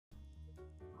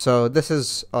So this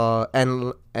is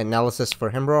an analysis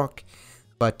for Hemrock,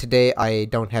 but today I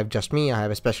don't have just me. I have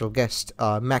a special guest,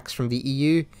 Max from the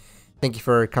EU. Thank you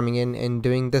for coming in and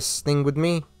doing this thing with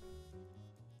me.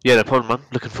 Yeah, no problem, man.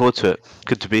 Looking forward to it.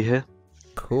 Good to be here.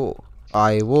 Cool.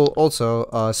 I will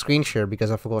also screen share because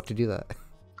I forgot to do that.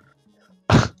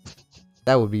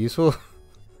 That would be useful.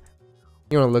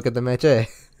 You want to look at the match, eh?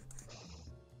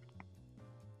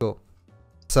 Cool.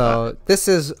 So this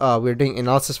is we're doing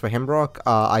analysis for Hemrock.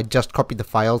 I just copied the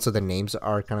file, so the names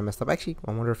are kind of messed up. Actually,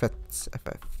 I wonder if I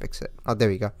fix it. Oh, there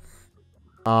we go.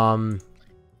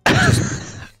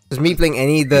 Just me playing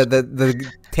any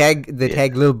the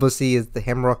tag little bussy is the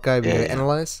Hemrock guy we're gonna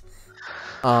analyze.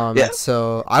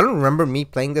 So I don't remember me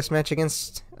playing this match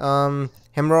against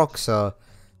Hemrock, so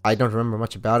I don't remember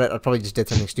much about it. I probably just did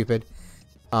something stupid.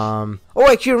 Oh,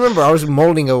 I actually remember I was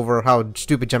molding over how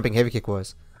stupid jumping heavy kick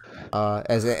was.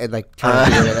 Like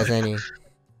trying to do it as any.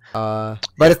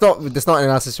 But it's not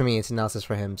analysis for me, it's analysis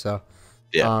for him, so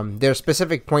their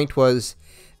specific point was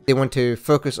they want to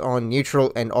focus on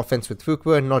neutral and offense with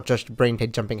Fuqua, not just brain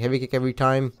head jumping heavy kick every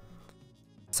time.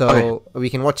 So we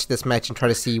can watch this match and try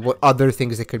to see what other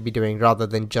things they could be doing rather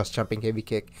than just jumping heavy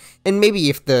kick. And maybe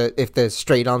if the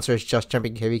straight answer is just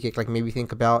jumping heavy kick, like maybe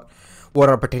think about what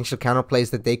are potential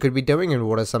counterplays that they could be doing and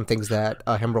what are some things that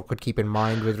Hemrock could keep in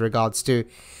mind with regards to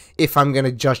if I'm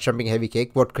gonna just jumping heavy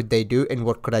kick, what could they do and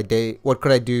what could I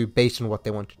do based on what they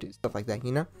want to do, stuff like that,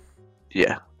 you know?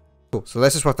 Yeah. Cool. So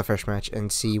let's just watch the first match and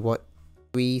see what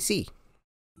we see.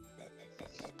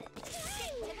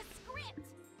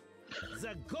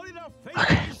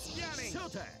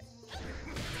 Okay.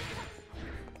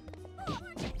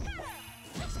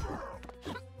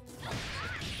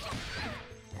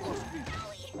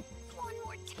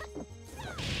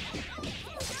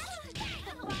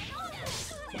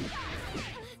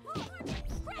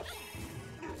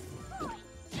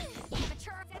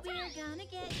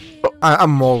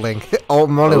 I'm molding. Oh,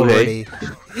 I'm molding already.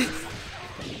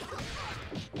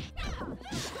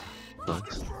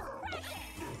 Nice.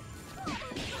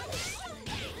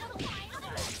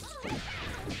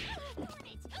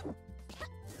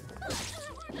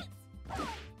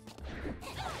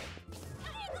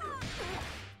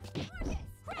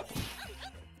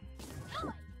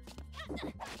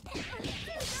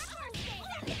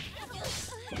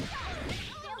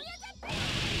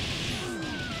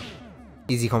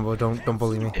 Easy combo, don't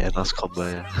bully me. Yeah, nice combo,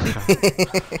 yeah.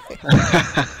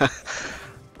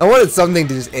 I wanted something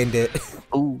to just end it.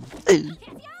 Ooh.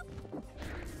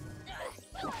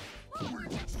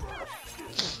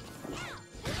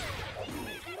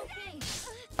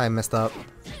 I messed up.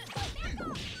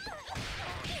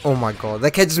 Oh my god,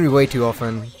 that catches me way too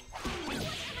often.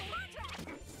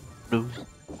 No.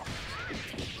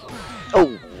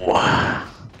 Oh, wow.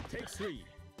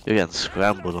 You're getting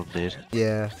scrambled on, dude.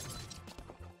 Yeah.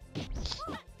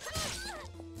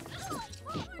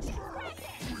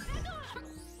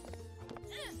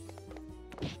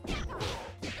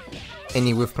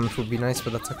 Any whiff punch would be nice,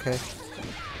 but that's okay.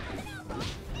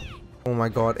 Oh my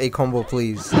god, a combo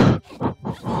please.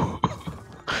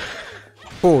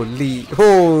 Holy.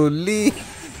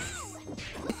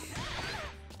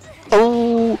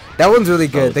 Oh! That one's really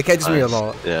good, that catches me a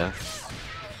lot. Yeah.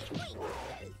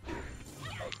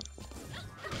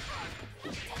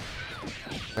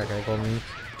 Okay, go me.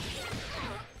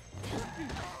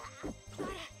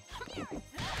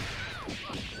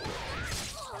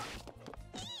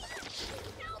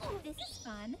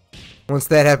 Once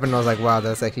that happened, I was like, wow,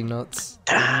 that's actually nuts.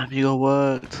 Damn, you got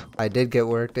worked. I did get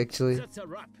worked, actually.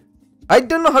 I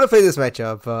don't know how to play this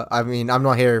matchup. I mean, I'm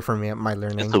not here for my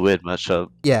learning. It's a weird matchup.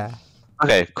 Yeah.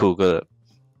 Okay, cool, got it.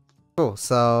 Cool,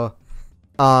 so...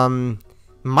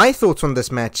 my thoughts on this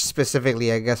match,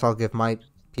 specifically, I guess I'll give my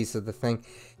piece of the thing,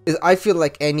 is I feel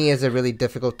like Annie has a really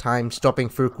difficult time stopping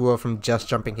Fuqua from just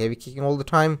jumping heavy kicking all the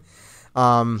time.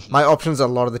 My options a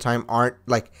lot of the time aren't,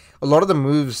 like, a lot of the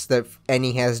moves that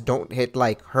Annie has don't hit,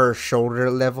 like, her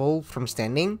shoulder level from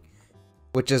standing,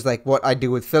 which is, like, what I do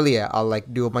with Philia. I'll,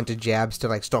 like, do a bunch of jabs to,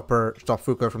 like, stop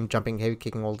Fuqua from jumping heavy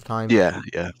kicking all the time. Yeah,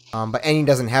 yeah. But Annie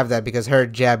doesn't have that because her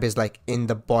jab is, like, in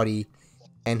the body,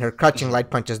 and her crouching light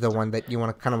punch is the one that you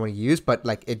kind of want to use, but,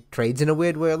 like, it trades in a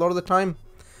weird way a lot of the time.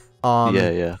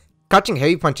 Yeah. Crouching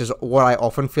heavy punch is what I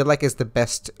often feel like is the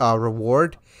best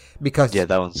reward, because Yeah,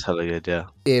 that one's hella good, yeah.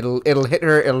 it'll hit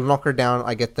her, it'll knock her down,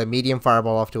 I get the medium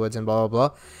fireball afterwards and blah blah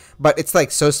blah. But it's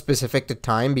like so specific to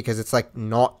time because it's like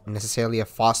not necessarily a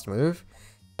fast move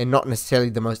and not necessarily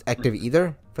the most active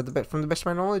either from the best of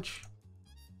my knowledge.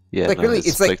 Yeah, like no, really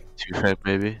it's like 2 frame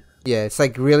maybe. Yeah, it's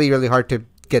like really hard to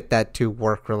get that to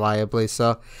work reliably.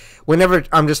 So whenever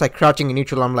I'm just like crouching in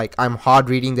neutral, I'm hard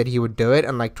reading that he would do it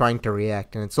and like trying to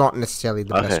react, and it's not necessarily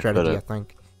the best strategy, I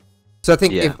think. So I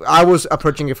think if I was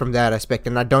approaching it from that aspect,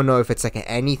 and I don't know if it's like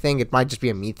anything, it might just be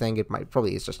a me thing. It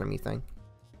probably is just a me thing.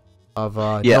 Of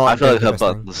I feel like her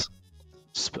buttons,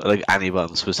 like any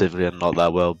button specifically, are not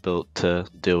that well built to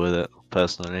deal with it.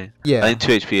 Personally, I think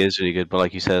 2 HP is really good, but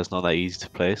like you said, it's not that easy to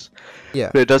place.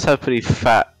 But it does have pretty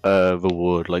fat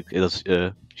reward. Like it does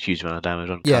a huge amount of damage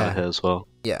on counter hit as well.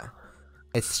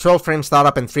 It's 12 frame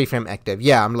startup and 3 frame active.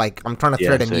 I'm trying to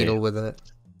thread a needle with it.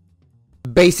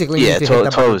 Basically, need to hit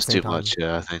that 12 is too much.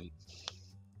 I think.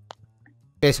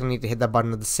 Basically, need to hit that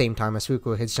button at the same time as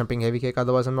Fuku hits jumping heavy kick.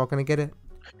 Otherwise, I'm not gonna get it.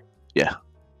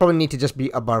 Probably need to just be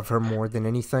above her more than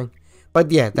anything. But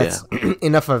yeah, that's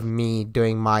enough of me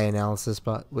doing my analysis,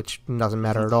 which doesn't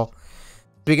matter at all.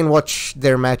 We can watch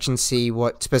their match and see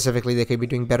what specifically they could be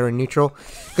doing better in neutral.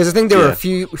 Because I think there were a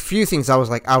few things I was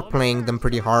like outplaying them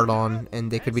pretty hard on,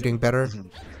 and they could be doing better.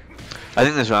 I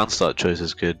think this round start choice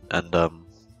is good, and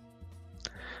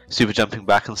super jumping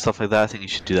back and stuff like that. I think you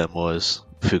should do that more as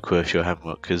Fuku if you're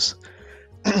hemrock, because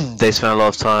they spend a lot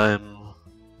of time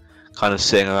kind of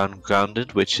sitting around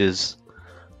grounded, which is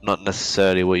not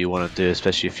necessarily what you want to do,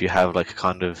 especially if you have like a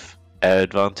kind of air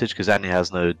advantage, because Annie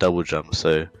has no double jump,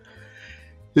 so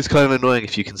it's kind of annoying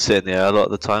if you can sit in the air a lot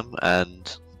of the time,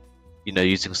 and you know,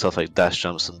 using stuff like dash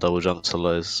jumps and double jumps a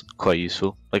lot is quite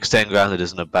useful. Like staying grounded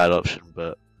isn't a bad option,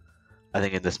 but I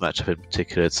think in this matchup in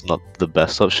particular it's not the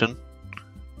best option.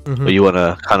 But you want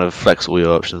to kind of flex all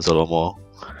your options a lot more.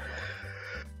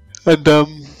 And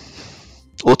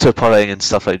auto parlaying and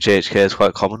stuff like JHK is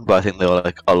quite common, but I think there are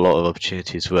like a lot of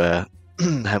opportunities where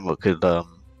hemrock could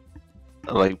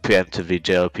like preemptively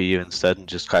JLP you instead and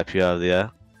just crap you out of the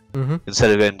air.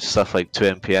 Instead of going to stuff like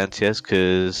 2MP anti-airs,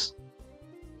 because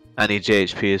any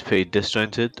JHP is pretty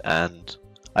disjointed, and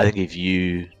I think if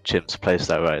you chimps place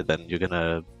that right, then you're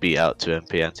gonna beat out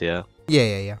 2MP anti-air.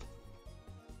 Yeah.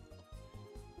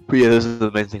 But yeah, those are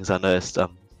the main things I noticed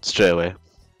straight away.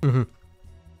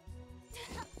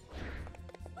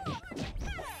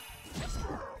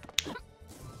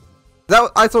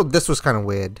 I thought this was kind of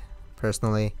weird,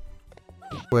 personally,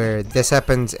 where this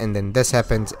happens and then this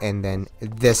happens and then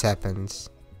this happens.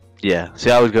 Yeah, see,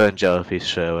 I would go in JLP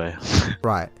straight away.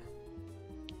 Right.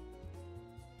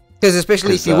 Because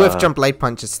especially if you whiff jump light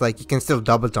punch, it's like you can still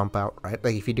double jump out, right?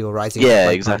 Like if you do a rising.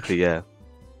 Yeah, exactly. Punch.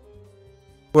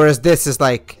 Whereas this is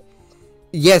like,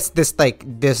 yes, this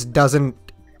doesn't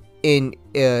in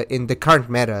the current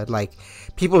meta, like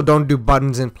people don't do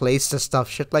buttons in place to stuff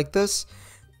shit like this.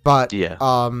 But you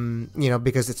know,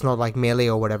 because it's not like melee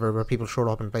or whatever where people short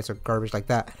up in place or garbage like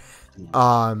that.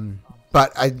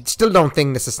 But I still don't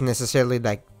think this is necessarily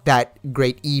like that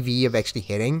great EV of actually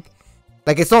hitting.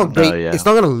 Like it's not great. It's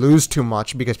not gonna lose too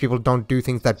much because people don't do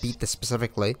things that beat this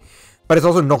specifically. But it's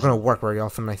also not gonna work very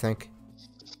often, I think.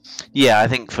 Yeah, I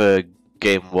think for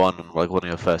game one, like one of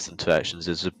your first interactions,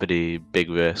 is a pretty big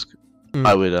risk.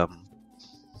 I would I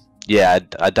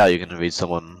doubt you're gonna read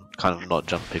someone kind of not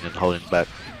jumping and holding back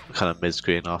kind of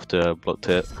mid-screen after a blocked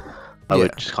hit. I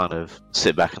would just kind of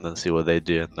sit back and then see what they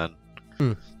do, and then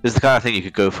it's the kind of thing you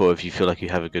could go for if you feel like you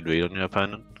have a good read on your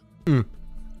opponent.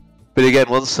 But again,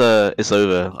 once it's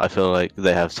over, I feel like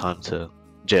they have time to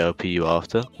JLP you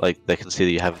after. Like they can see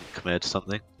that you haven't committed to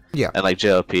something. And like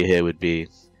JLP here would be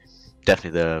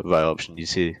definitely the right option. You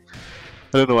see,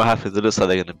 I don't know what happens. It looks like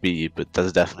they're going to beat you, but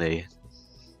that's definitely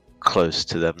close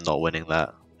to them not winning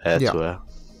that air to air.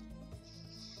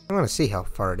 I'm gonna see how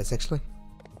far it is actually.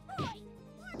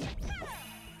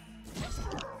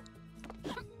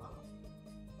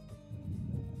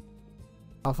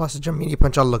 How fast is jump media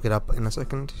punch? I'll look it up in a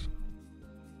second.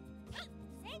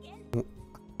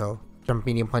 So jump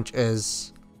medium punch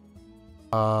is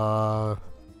 15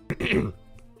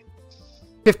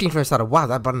 frames out of. Wow,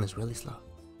 that button is really slow.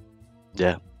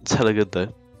 Yeah, it's hella good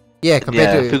though. Yeah,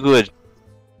 compared to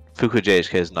Fuku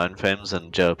JHK is 9 frames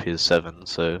and JLP is 7,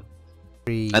 so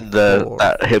 3, and 4.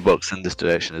 that hitbox in this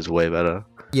direction is way better.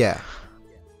 Yeah,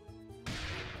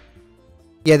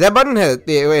 that button had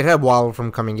a while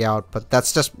from coming out, but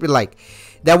that's just like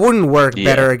that wouldn't work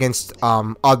better against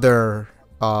other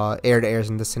air-to-airs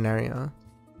in this scenario.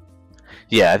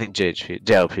 Yeah, I think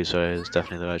JLP sorry is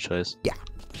definitely the right choice. Yeah,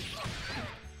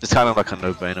 it's kind of like a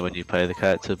no-brainer when you play the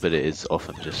character, but it is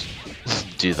often just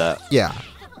do that. Yeah.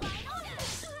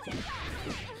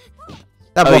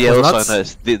 Oh yeah, also I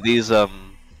noticed these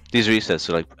resets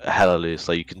are like hella loose.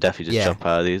 Like you can definitely just jump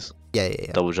out of these.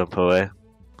 Yeah. Double jump away.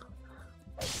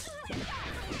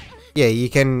 Yeah, you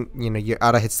can. You know, your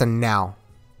auto hits them now.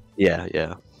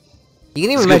 Yeah. You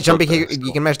can even mash jumping kick.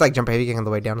 You can mash like jump heavy kick on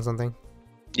the way down or something.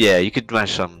 Yeah, you could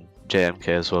mash JMK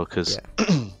as well because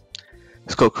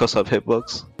it's got cross up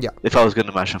hitbox. Yeah. If I was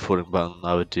gonna mash a falling button,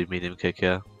 I would do medium kick.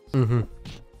 Yeah. Mhm.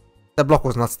 That block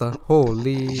was nuts though.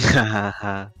 Holy.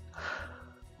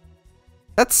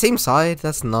 That same side.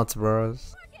 That's nuts,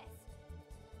 bros.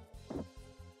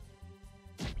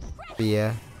 But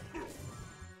yeah.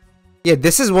 Yeah,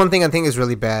 this is one thing I think is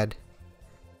really bad.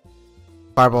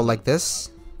 Fireball like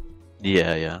this.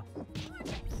 Yeah.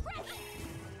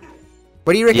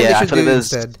 What do you reckon they should do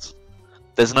instead?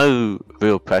 There's no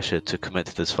real pressure to commit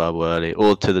to this fireball early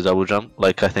or to the double jump.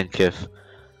 Like I think if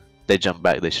they jump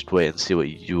back, they should wait and see what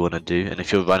you want to do. And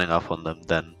if you're running up on them,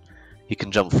 then he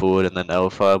can jump forward and then L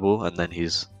fireball, and then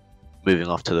he's moving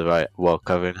off to the right while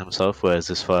covering himself. Whereas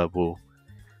this fireball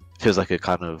feels like a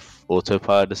kind of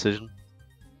autopilot decision.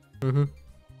 Mhm.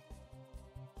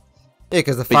 Yeah,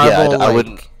 because the fireball. Yeah, I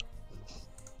wouldn't.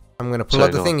 I'm gonna pull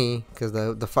out the thingy because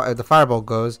the fireball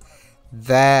goes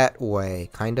that way,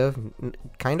 kind of,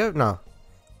 no,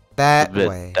 that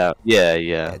way.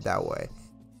 Yeah, that way.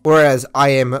 Whereas I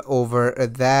am over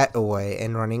that way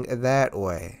and running that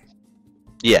way.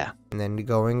 Yeah. And then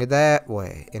going that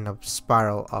way in a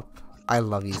spiral up. I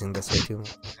love using this way too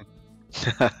much.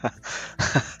 But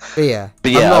yeah,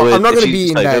 I'm not gonna be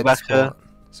in that spot.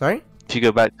 Sorry? If you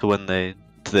go back to when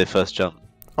to their first jump.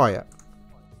 Oh yeah.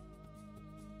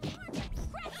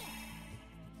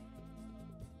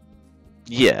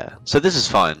 Yeah, so this is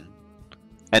fine.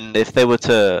 And if they were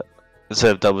to,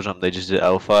 instead of double jump, they just did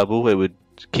L fireball, it would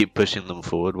keep pushing them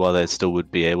forward while they still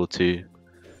would be able to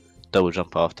double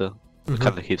jump after. It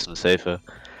kind of keeps them safer.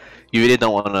 You really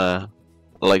don't want to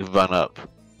like run up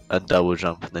and double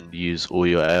jump and then use all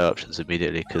your air options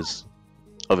immediately, because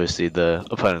obviously the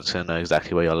opponent's going to know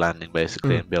exactly where you're landing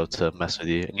basically and be able to mess with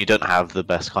you. And you don't have the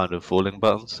best kind of falling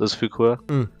buttons as Fukua.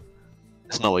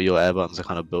 It's not what your air buttons are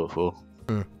kind of built for.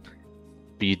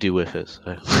 But you do whiff it,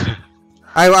 so.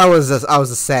 I was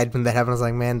just sad when that happened. I was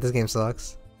like, man, this game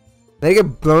sucks. I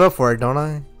get blown up for it, don't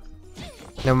I?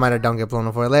 Never mind, I don't get blown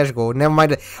up for it. Let's go. Never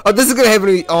mind. Oh, this is gonna happen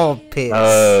to me. Oh, piss.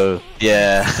 Oh,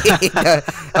 yeah. That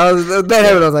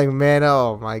happened. I was like, man,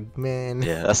 oh my man.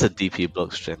 Yeah, that's a DP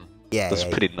block string. Yeah, that's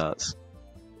pretty nuts.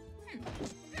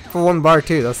 For one bar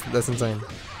too. That's insane.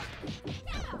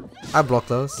 I block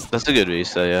those. That's a good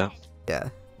reset, yeah. Yeah.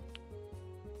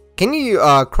 Can you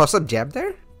cross up jab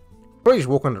there? Or you just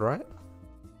walk on the right?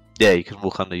 Yeah, you can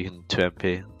walk under. You can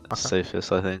 2MP. That's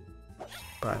safest, I think.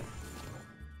 Right.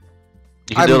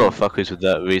 You can do a lot of fuckeries with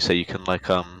that reset. You can like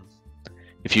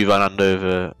if you run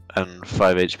under and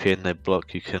 5 HP and they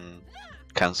block, you can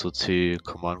cancel 2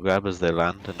 command grab as they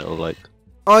land, and it'll like.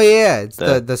 Oh yeah, it's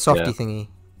the softy thingy.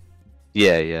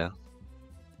 Yeah.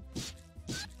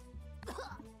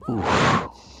 Oof.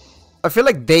 I feel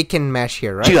like they can mash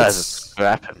here, right? You guys are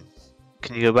scrapping.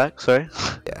 Can you go back? Sorry.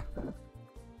 Yeah.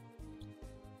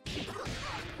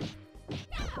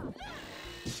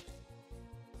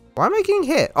 Why am I getting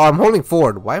hit? Oh, I'm holding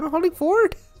forward. Why am I holding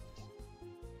forward?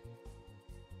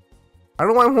 I don't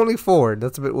know why I'm holding forward.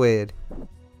 That's a bit weird.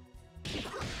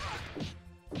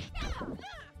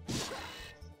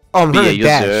 Oh, I'm trying to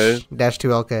dash. Dash 2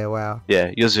 LK, wow.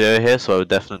 Yeah, you're 0 here, so I would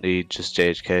definitely just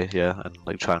JHK, yeah, and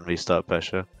like try and restart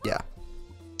pressure. Yeah.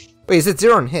 Wait, is it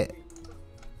 0 on hit?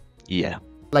 Yeah.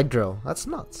 Like drill. That's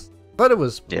nuts. But it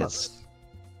was plus. Yes.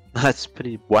 That's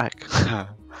pretty whack. Wow,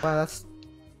 that's...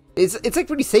 It's like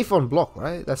pretty safe on block,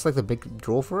 right? That's like the big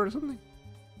draw for it or something?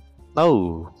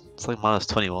 No, it's like minus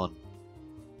 21.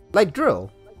 Like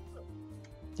drill?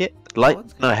 Yeah, light,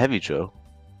 no, heavy drill.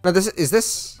 No,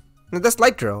 no, that's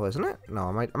light drill, isn't it? No,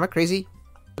 am I crazy? I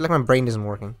feel like my brain isn't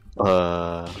working.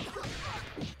 That's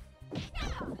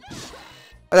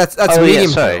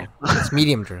medium drill. That's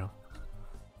medium drill.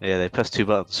 Yeah, they pressed 2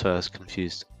 buttons, so I was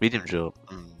confused. Medium drill?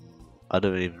 I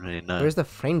don't even really know. Where's the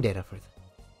frame data for that?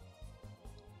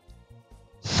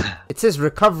 It says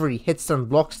recovery, hit stun,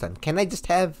 block stun. Can I just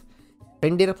have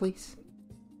frame data, please?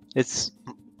 It's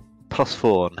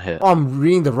 +4 on hit. Oh, I'm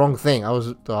reading the wrong thing. Oh,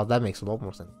 that makes a lot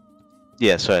more sense.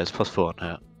 Yeah, sorry, it's +4 on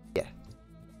hit. Yeah.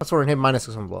 +4 on hit,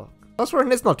 -6 on block. +4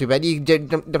 on hit's not too bad. You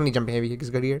definitely jump heavy kick is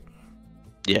good here.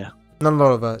 Yeah. Not a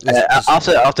lot of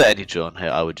after any drill on hit,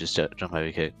 I would just jump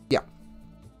heavy kick. Yeah.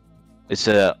 It's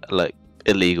a like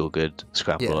illegal good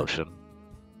scramble option.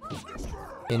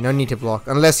 Yeah, no need to block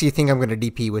unless you think I'm gonna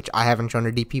DP, which I haven't shown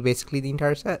a DP basically the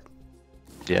entire set.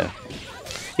 Yeah.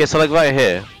 Yeah, so like right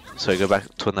here. So go back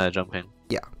to when they're jumping.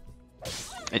 Yeah.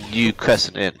 And you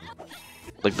crescent in.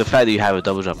 Like the fact that you have a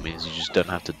double jump means you just don't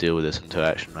have to deal with this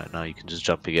interaction right now. You can just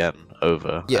jump again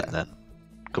over and then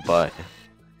goodbye.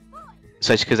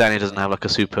 Especially because Annie doesn't have like a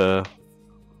super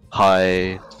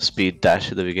high speed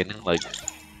dash at the beginning. Like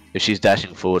if she's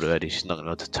dashing forward already, she's not gonna be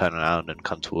able to turn around and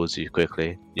come towards you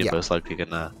quickly. You're most likely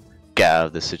gonna get out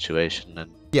of this situation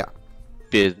and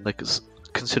be like a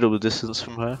considerable distance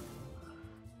from her.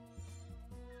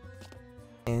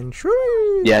 And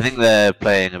true. Yeah, I think they're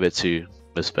playing a bit too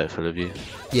respectful of you.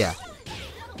 Yeah.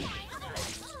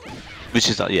 Which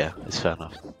is not, yeah, it's fair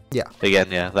enough. Yeah. Again,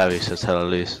 yeah, Larry says hella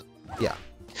loose. Yeah.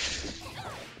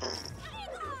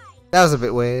 That was a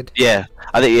bit weird. Yeah,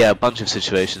 I think, yeah, a bunch of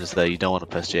situations there you don't want to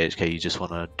press JHK, you just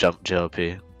want to jump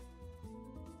JLP.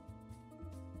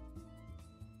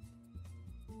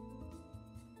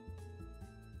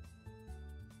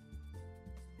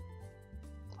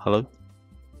 Hello?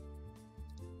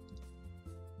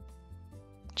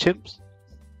 Chimps?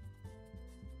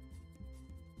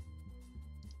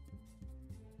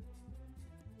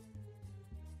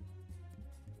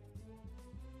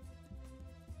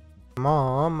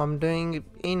 Mom, I'm doing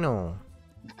anal.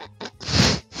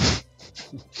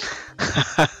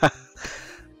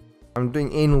 I'm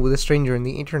doing anal with a stranger on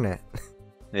the internet.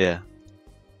 Yeah.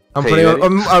 I'm putting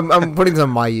I'm putting this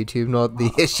on my YouTube, not the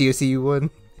SGOCU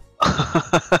one.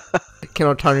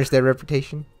 Cannot tarnish their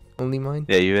reputation. Only mine.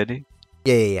 Yeah, you ready?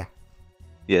 Yeah.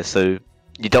 Yeah, so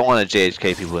you don't want to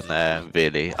JHK people in there,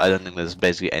 really. I don't think there's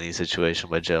basically any situation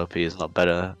where JLP is not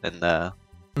better in there.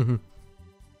 Mm-hmm.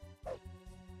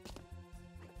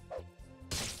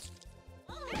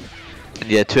 And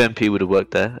yeah, 2MP would have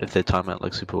worked there if they time out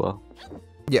like super well.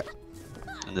 Yeah.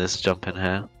 And this jump in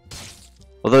here.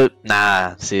 Although,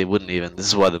 nah, see, it wouldn't even. This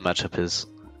is why the matchup is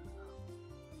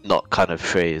not kind of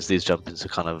free, is these jump-ins are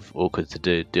kind of awkward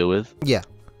to deal with. Yeah.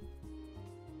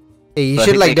 Yeah, you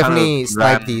should like definitely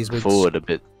snipe these forward a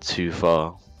bit too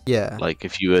far. Yeah. Like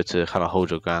if you were to kind of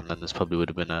hold your ground, then this probably would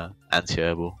have been a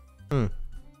anti-airball.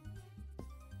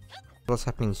 What's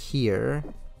happening here?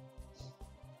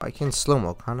 I can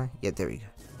slow-mo, can't I? Yeah, there we go.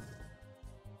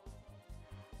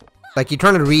 Like you're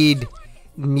trying to read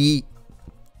me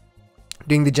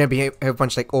doing the jumping a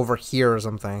bunch like over here or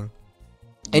something.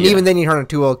 And even then you turn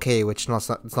to 2LK, which it's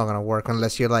not gonna work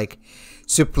unless you're like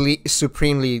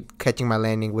supremely catching my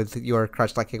landing with your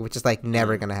crouch lock kick, which is like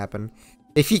never gonna happen.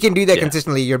 If you can do that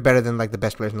consistently, you're better than like the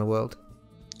best players in the world.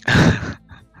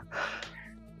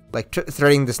 Like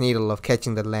threading this needle of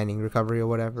catching the landing recovery or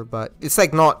whatever, but it's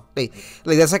like not like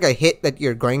that's like a hit that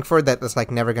you're going for that's like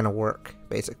never gonna work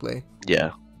basically.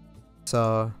 Yeah.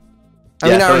 So I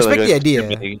mean, I respect the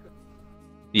idea.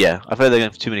 Yeah, I feel like they're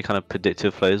going for too many kind of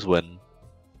predictive plays when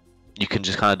you can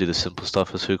just kind of do the simple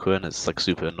stuff as Fuku, and it's like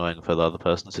super annoying for the other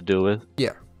person to deal with.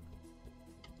 Yeah.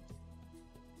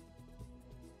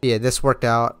 Yeah, this worked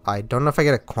out. I don't know if I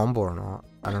get a combo or not.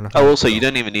 I don't know. Oh, also, you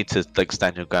don't even need to like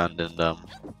stand your ground and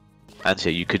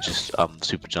anti. You could just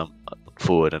super jump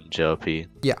forward and JLP.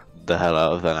 Yeah. The hell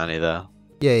out of that Annie there.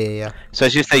 Yeah. So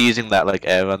if they're using that like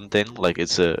air run thing, like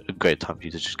it's a great time for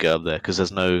you to just get up there because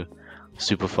there's no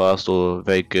super fast or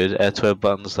very good air to air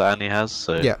buttons that Annie has.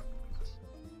 So yeah.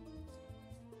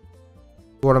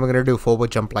 What am I gonna do?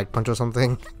 Forward jump, light punch or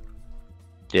something?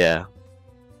 Yeah.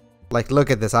 Like, look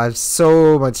at this. I have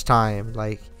so much time.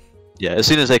 Like. Yeah. As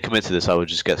soon as they commit to this, I would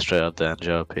just get straight up there and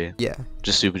JLP. Yeah.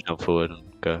 Just super jump forward and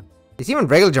go. It's even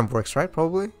regular jump works, right?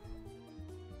 Probably.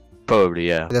 Probably,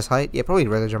 yeah. This height, yeah, probably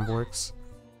regular jump works.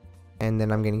 And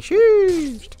then I'm getting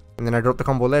sheeshed. And then I drop the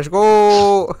combo. Let's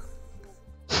go.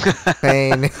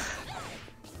 Pain.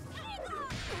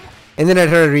 And then I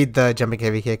try to read the jumping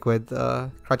heavy kick with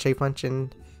crouch A punch,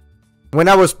 and when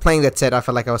I was playing that set, I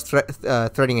felt like I was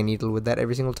threading a needle with that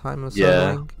every single time. It was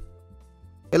so annoying.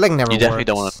 It like never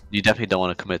works. You definitely don't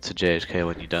want to commit to JHK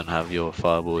when you don't have your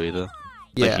fireball either.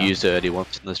 Yeah. Like you used it already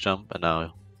once in this jump, and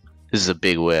now this is a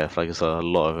big whiff. Like it's a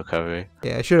lot of recovery.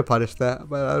 Yeah, I should have punished that,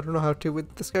 but I don't know how to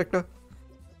with this character.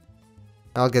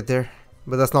 I'll get there,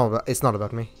 but that's not. It's not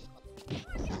about me.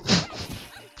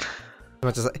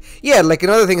 Much as yeah, like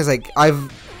another thing is like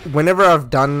whenever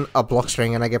I've done a block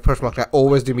string and I get push blocked, I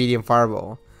always do medium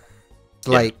fireball. It's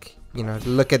like, you know,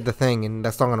 look at the thing and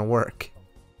that's not gonna work.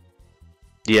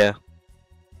 Yeah.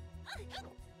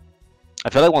 I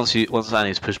feel like once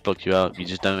Annie's push blocked you out, you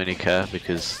just don't really care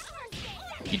because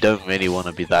you don't really want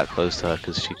to be that close to her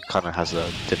because she kind of has a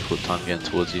difficult time getting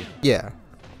towards you. Yeah.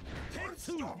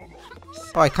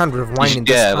 Oh, I can't rewind in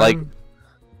this time. Like.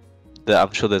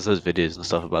 I'm sure there's those videos and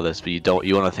stuff about this, but you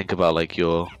want to think about like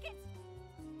your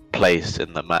place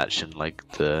in the match and like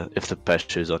if the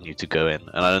pressure is on you to go in,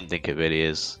 and I don't think it really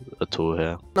is at all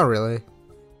here. Not really.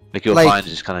 Like you'll find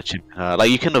just kind of chipping her. Like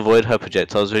you can avoid her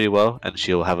projectiles really well, and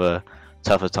she'll have a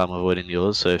tougher time avoiding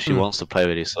yours. So if she wants to play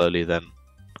really slowly, then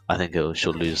I think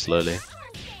she'll lose slowly.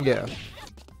 Yeah.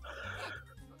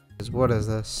 What is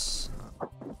this?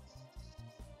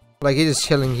 Like, you're just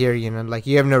chilling here, you know, like,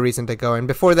 you have no reason to go. And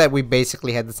before that, we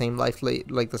basically had the same life,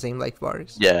 like, the same life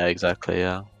bars. Yeah, exactly,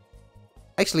 yeah.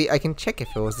 Actually, I can check if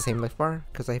it was the same life bar,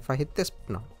 because if I hit this,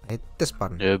 no, I hit this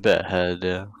button. You're a bit ahead,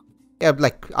 yeah. Yeah,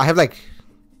 like, I have, like,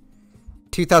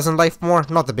 2,000 life more,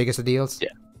 not the biggest of deals. Yeah.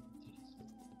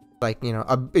 Like, you know,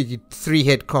 a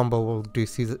 3-hit combo will do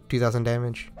 2,000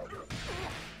 damage.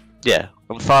 Yeah,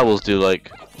 and fireballs do,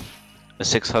 like, a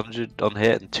 600 on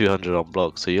hit and 200 on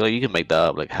block, so you can make that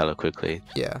up, like, hella quickly.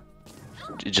 Yeah.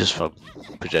 Just from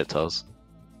projectiles.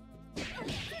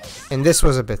 And this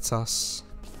was a bit sus.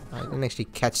 I didn't actually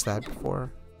catch that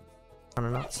before.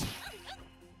 Kinda nuts.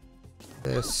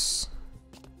 This...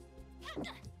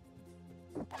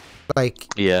 Like...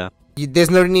 Yeah. There's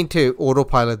no need to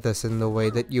autopilot this in the way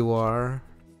that you are.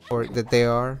 Or that they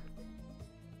are.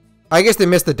 I guess they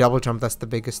missed the double jump, that's the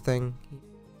biggest thing.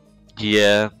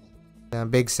 Yeah.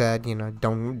 Big sad, you know,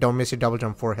 don't miss your double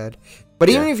jump forehead. But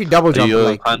even if you double jump,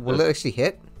 like, will it actually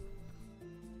hit?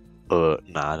 Nah,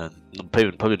 I don't.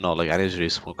 Probably not. Like, any really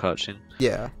small crouching.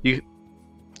 Yeah. You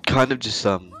kind of just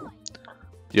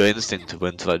your instinct to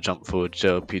when to like jump forward,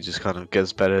 JLP just kind of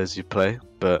gets better as you play.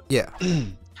 But yeah,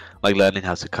 like learning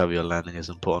how to cover your landing is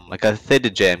important. Like if they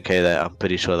did JMK there, I'm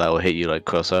pretty sure that will hit you like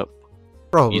cross up.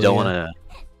 Probably. You don't want to.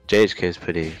 JHK is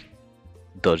pretty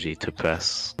dodgy to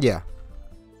press. Yeah.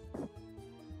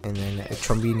 And then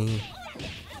Trombini.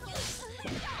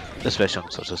 Especially on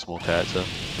such a small character.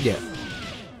 Yeah.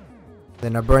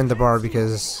 Then I burned the bar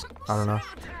because I don't know.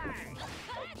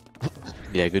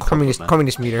 Yeah, good.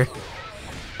 Communist meter.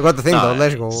 I got the thing though.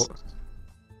 Let's go.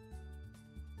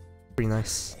 Pretty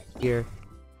nice here.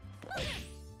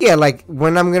 Yeah, like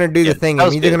when I'm gonna do the thing,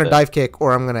 I'm either gonna dive kick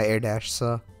or I'm gonna air dash.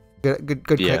 So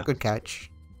good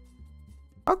catch.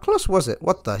 How close was it?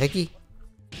 What the hecky?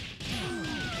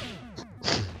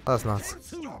 Oh, that's nuts.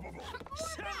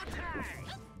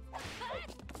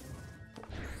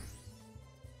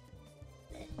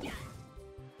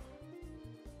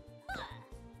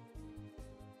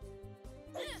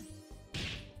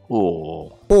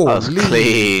 Oh, that was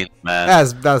clean, man.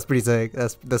 That was pretty sick.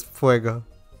 That's fuego.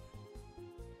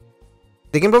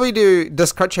 They can probably do.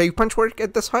 Does Karchayu punch work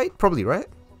at this height? Probably, right?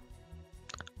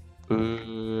 I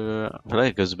feel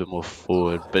like it goes a bit more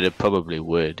forward, but it probably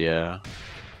would, yeah.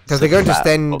 Because they're going to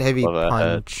stand heavy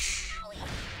punch.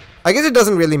 I guess it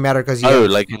doesn't really matter because you.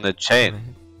 Like in the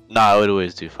chain. Nah, I would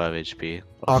always do 5 HP.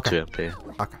 Or 2 MP.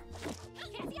 Okay.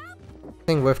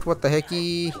 Thing whiffed. What the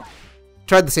hecky?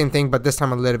 Tried the same thing, but this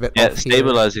time a little bit. Yeah,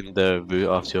 stabilizing the root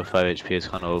after your 5 HP is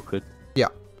kind of awkward. Yeah.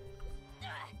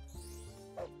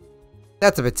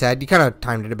 That's a bit sad. You kind of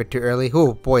timed it a bit too early.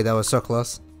 Oh boy, that was so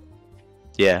close.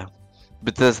 Yeah.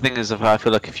 But the thing is, I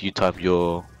feel like if you time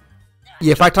your...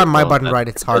 Yeah, if I time my button right,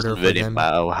 it's harder for them. It doesn't really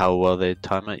matter how well they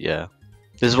time it, yeah.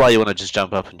 This is why you want to just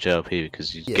jump up and JLP,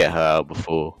 because you get her out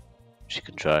before she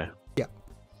can try. Yeah.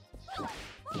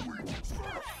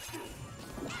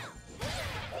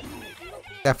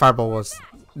 That fireball was...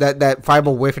 That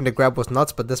fireball whiff into grab was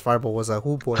nuts, but this fireball was a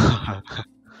boy.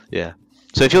 Yeah.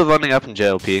 So if you're running up and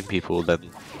JLPing people,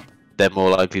 then they're more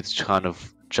likely to kind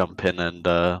of jump in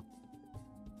and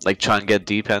like try and get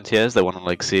deep anti-airs. They want to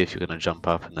like see if you're gonna jump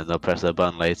up, and then they'll press their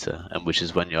button later, and which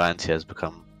is when your anti-airs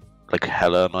become like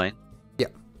hella annoying. Yeah.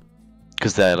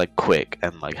 Because they're like quick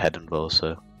and like head and roll,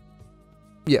 so.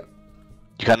 Yeah.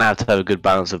 You kind of have to have a good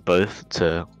balance of both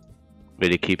to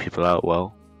really keep people out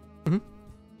well.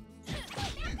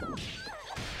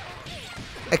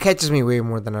 It catches me way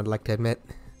more than I'd like to admit.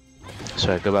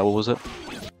 Sorry, go back. What was it?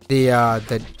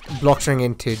 The block string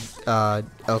into L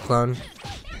clone.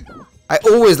 I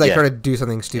always like try to do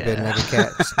something stupid and never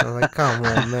catch. I'm like, come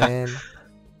on, man.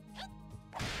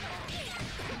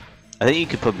 I think you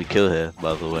could probably kill here,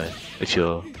 by the way, if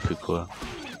you're Fukua.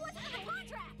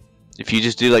 If you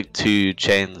just do like 2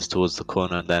 chains towards the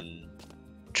corner and then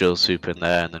drill super in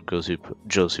there and then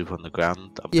drill super on the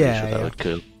ground, I'm pretty sure that would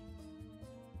kill.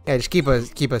 Yeah, just keep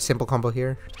a simple combo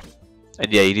here.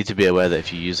 And yeah, you need to be aware that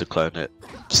if you use a clone, it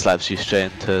slaps you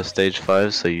straight into stage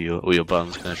 5, so all your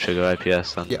button's going to trigger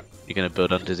IPS and you're going to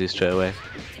build on Dizzy straight away.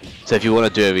 So if you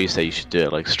want to do a reset, you should do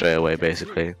it like straight away,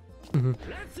 basically.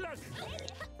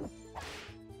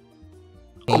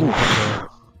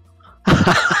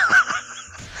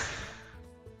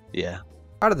 Yeah.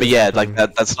 But yeah, like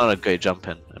that's not a great jump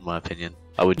in my opinion.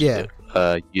 I would use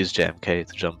JMK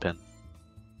to jump in.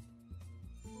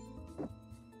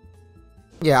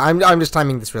 Yeah, I'm just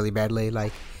timing this really badly.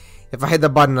 Like, if I hit the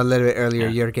button a little bit earlier,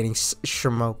 you're getting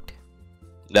smoked.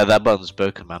 Yeah, that button's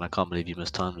broken, man. I can't believe you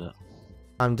mistimed it.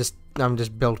 I'm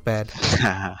just built bad.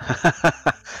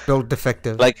 Built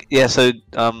defective. Like, yeah, so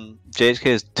JHK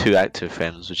is 2 active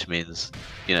frames, which means,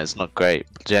 you know, it's not great.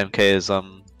 JMK is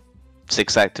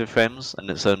 6 active frames, and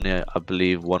it's only, I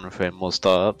believe, 1 frame more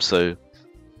startup, so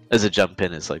as a jump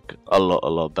in, it's like a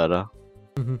lot better.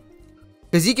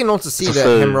 Because you can also see that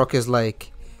hemrock is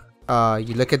like,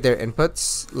 you look at their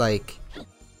inputs, like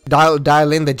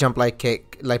dial in the jump light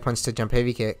kick, light punch to jump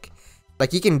heavy kick.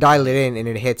 Like, you can dial it in and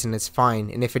it hits and it's fine.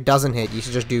 And if it doesn't hit, you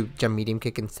should just do jump medium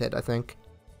kick instead, I think.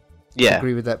 Yeah. I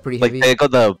agree with that pretty like, heavy. They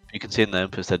got the, you can see in the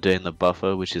inputs they're doing the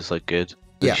buffer, which is like good.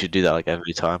 Yeah. You should do that like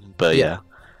every time. But yeah,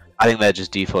 I think they're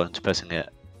just defaulting to pressing it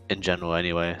in general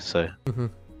anyway, so.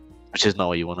 Which is not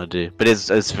what you want to do. But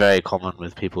it's very common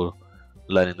with people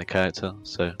learning the character,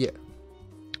 so. Yeah.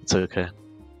 It's okay.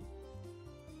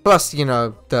 Plus, you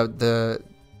know, the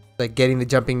like getting the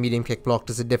jumping medium kick blocked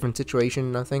is a different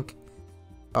situation, I think.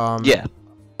 Yeah.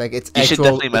 Like it's You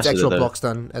actual block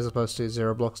stun as opposed to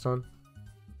 0 block stun.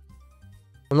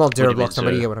 Well, not 0 block stun,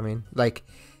 but you get what I mean. Like,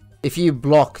 if you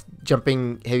block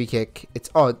jumping heavy kick, it's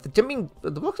the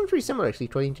block stun's pretty similar actually,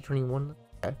 20 to 21.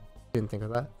 Okay, didn't think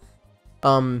of that.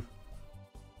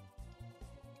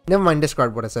 Never mind,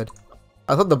 discard what I said.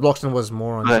 I thought the block stun was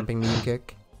more on jumping medium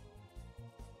kick,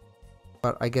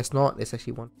 but I guess not. It's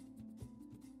actually 1.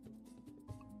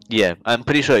 Yeah, I'm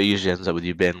pretty sure it usually ends up with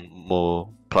you being more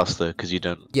plus though, because you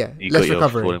don't. Yeah, you less got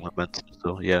recovery. Your falling momentum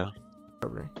still. Yeah.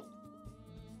 Recovery.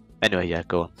 Anyway, yeah,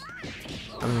 go on.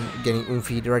 I'm getting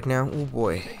oomfied right now. Oh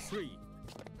boy.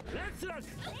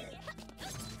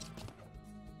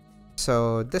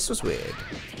 So this was weird.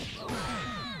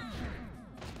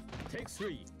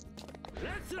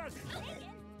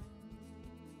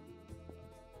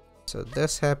 So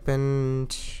this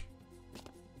happened.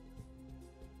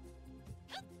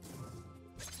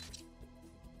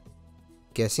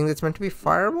 Guessing that's meant to be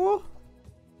fireball?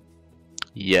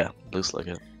 Yeah, looks like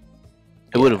it.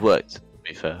 It would have worked, to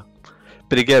be fair.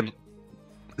 But again,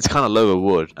 it's kind of low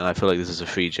reward, and I feel like this is a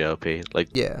free JLP. Like,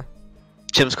 yeah,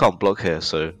 chimps can't block here,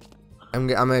 so I'm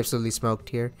absolutely smoked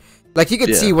here. Like, you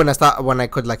could see when I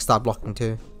could like stop blocking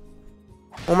too.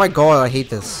 Oh my god, I hate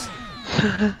this.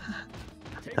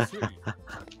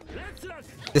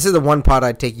 This is the one part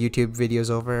I'd take YouTube videos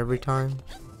over every time.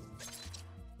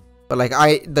 But like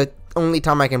the only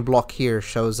time I can block here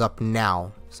shows up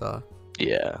now, so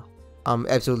yeah, I'm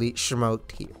absolutely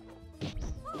smoked here.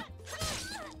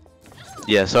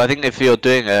 Yeah, so I think if you're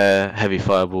doing a heavy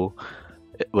fireball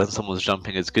when someone's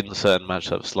jumping, it's good in certain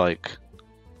matchups, like,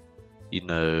 you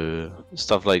know,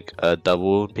 stuff like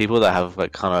double people that have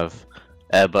like kind of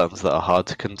air buttons that are hard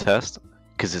to contest,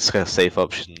 because it's a safe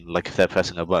option. Like, if they're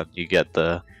pressing a button, you get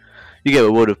a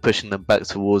reward of pushing them back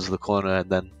towards the corner, and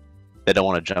then they don't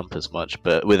want to jump as much.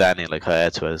 But with Annie, like, her air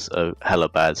to is hella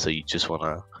bad, so you just want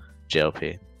to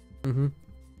JLP.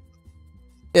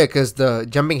 Yeah, because the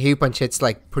jumping heavy punch hits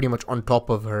like pretty much on top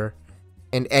of her,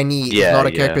 and Annie is not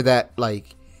a character that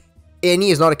like Annie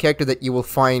is not a character that you will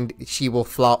find she will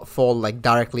fall like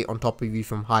directly on top of you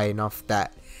from high enough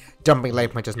that jumping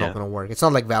light punch is not going to work. It's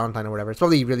not like Valentine or whatever. It's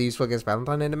probably really useful against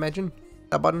Valentine, I'd imagine,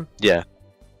 that button. Yeah,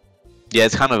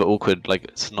 it's kind of awkward. Like,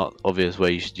 it's not obvious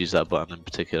where you should use that button in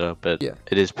particular, but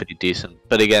it is pretty decent.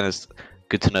 But again, it's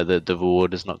good to know that the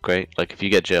reward is not great. Like, if you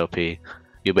get JLP,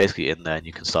 you're basically in there and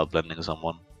you can start blending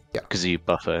someone. Yeah. Because you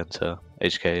buffer into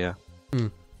HK,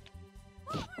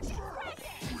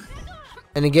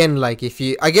 And again, like, if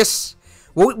you, I guess,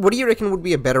 what do you reckon would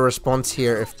be a better response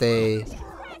here if they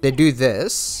do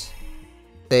this?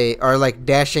 They are like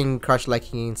dashing, crush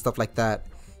liking, and stuff like that.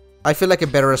 I feel like a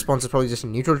better response is probably just a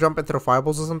neutral jump and throw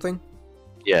fireballs or something.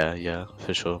 Yeah,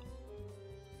 for sure.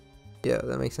 Yeah,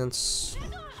 that makes sense.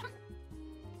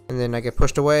 And then I get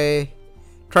pushed away.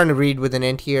 Trying to read with an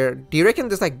end here. Do you reckon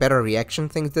there's like better reaction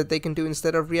things that they can do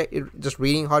instead of just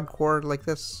reading hardcore like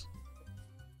this?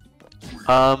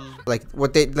 Like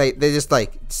what they just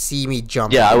like see me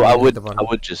jump. Yeah, I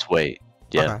would just wait.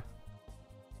 Yeah. Okay.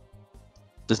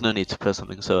 There's no need to press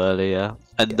something so early, yeah.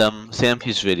 And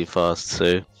CMP's really fast,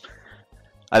 so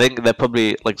I think they're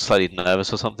probably like slightly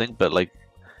nervous or something, but like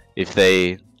if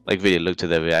they like really looked at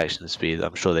their reaction speed,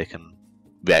 I'm sure they can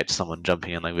react to someone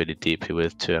jumping in like really deeply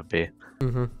with 2 MP.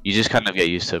 You just kind of get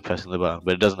used to pressing the button,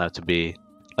 but it doesn't have to be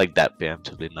like that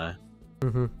preemptively,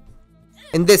 no.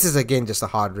 And this is again just a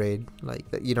hard raid, like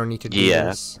that you don't need to do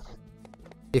this.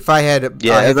 If I had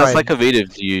that's like a raid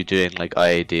of you doing like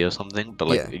IAD or something, but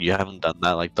like you haven't done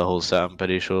that like the whole set, I'm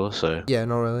pretty sure. So yeah,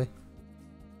 not really.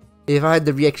 If I had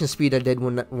the reaction speed I did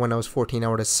when I was 14, I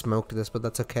would have smoked this, but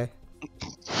that's okay.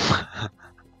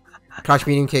 Crash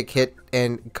medium kick hit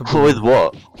and with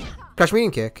what? Crash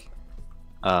medium kick.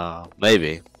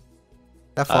 Maybe.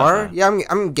 That far? Yeah,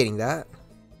 I'm getting that.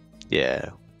 Yeah.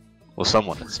 Well,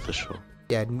 someone is for sure.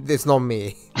 Yeah, it's not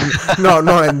me. not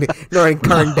in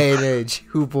current day and age.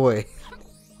 Who boy.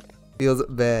 Feels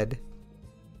bad.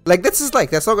 Like that's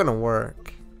not gonna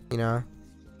work. You know?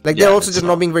 Like they're also just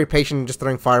not being very patient and just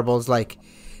throwing fireballs. Like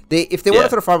if they want to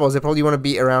throw fireballs, they probably want to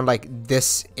be around like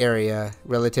this area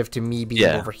relative to me being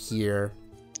over here.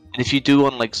 And if you do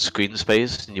want like screen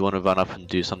space and you want to run up and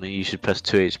do something, you should press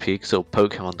 2 HP because it'll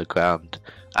poke him on the ground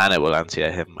and it will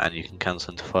anti-air him, and you can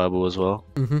cancel into fireball as well.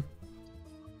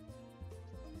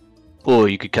 Or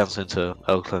you could cancel into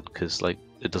Elkland because like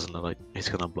it doesn't look like he's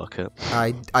gonna block it.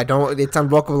 I don't. It's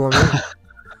unblockable on me.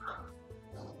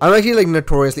 I'm actually like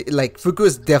notoriously like Fuku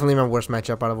is definitely my worst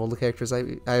matchup out of all the characters I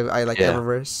like ever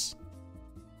verse.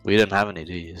 We don't have any,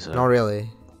 do you? So. Not really.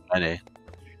 I know.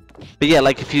 But yeah,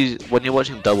 like when you're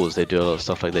watching doubles, they do a lot of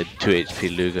stuff like they 2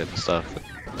 HP Luger and stuff.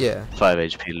 Yeah. 5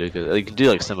 HP Luger. You can do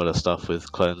like similar stuff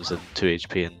with clones and 2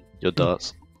 HP and your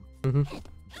darts.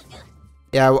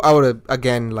 Yeah, I would have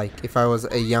again like if I was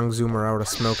a young zoomer, I would have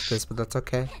smoked this, but that's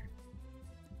okay.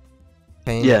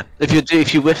 Pain. Yeah,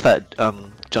 if you whiff that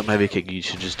jump heavy kick, you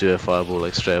should just do a fireball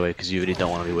like straight away because you really don't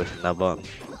want to be whiffing that button.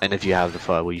 And if you have the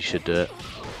fireball, you should do it.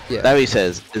 Yeah. That he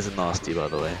says is nasty, by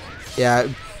the way. Yeah.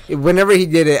 Whenever he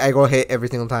did it, I go hit every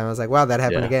single time. I was like, wow, that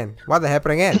happened again. Why that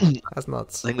happened again? That's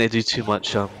nuts. I think they do too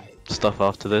much stuff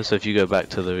after this, so if you go back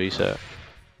to the reset.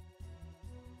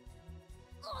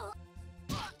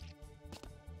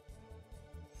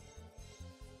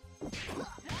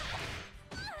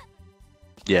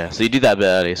 Yeah, so you do that a bit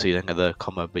early so you don't get the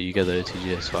combo, but you get the OTG,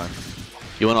 it's fine.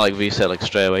 You want to like reset like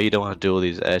straight away, you don't want to do all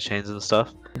these air chains and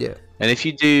stuff. Yeah. And if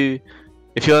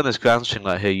you're on this ground string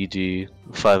like here, you do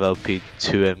 5 LP,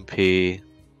 2 MP,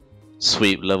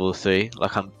 sweep level 3.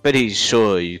 Like I'm pretty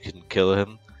sure you can kill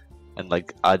him, and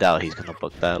like I doubt he's gonna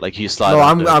block that. Like you slide. No,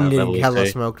 I'm getting hella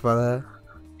smoked by that.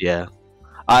 Yeah,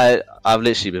 I've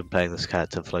literally been playing this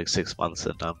character for like 6 months,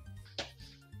 and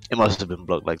it must have been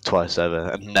blocked like twice ever,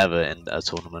 and never in a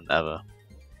tournament ever.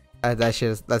 That's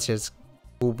just,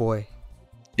 oh boy.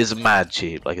 It's mad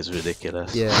cheap, like it's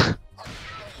ridiculous. Yeah.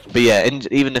 But yeah,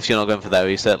 even if you're not going for that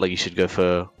reset, like you should go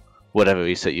for whatever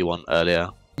reset you want earlier.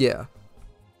 Yeah.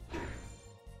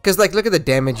 Cause like look at the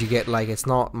damage you get, like it's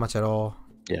not much at all.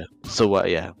 Yeah. So what?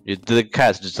 Yeah, the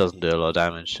cat just doesn't do a lot of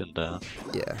damage, and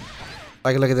yeah.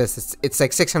 Like look at this, it's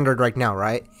like 600 right now,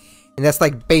 right? And that's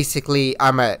like basically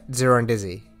I'm at 0 and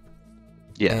dizzy.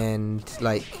 Yeah. And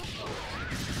like.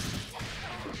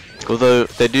 Although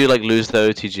they do like lose their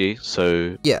OTG,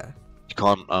 so yeah. You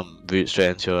can't root straight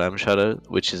into your M shadow,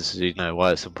 which is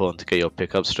why it's important to get your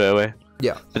pickup straight away.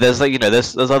 Yeah. But there's like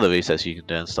there's other resets you can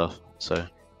do and stuff. So.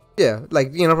 Yeah,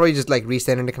 like probably just like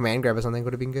reset into command grab or something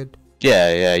would have been good.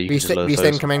 Yeah, yeah. You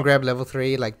reset in command grab level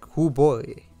 3, like whoo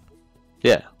boy.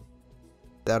 Yeah.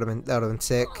 That would have been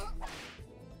sick.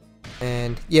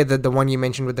 And yeah, the one you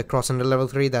mentioned with the cross under level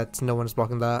 3, that's no one's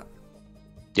blocking that.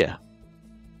 Yeah.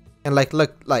 And like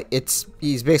look, like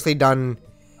he's basically done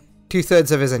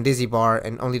 2/3 of his dizzy bar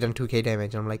and only done 2k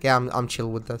damage. And I'm like, yeah, I'm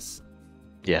chill with this.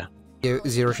 Yeah. 0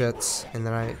 shits, and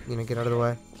then I get out of the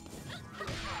way.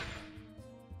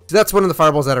 So that's one of the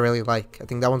fireballs that I really like. I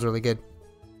think that one's really good.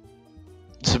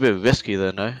 It's a bit risky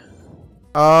though, no?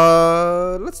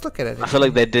 Let's look at it. I feel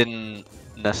like they didn't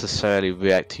necessarily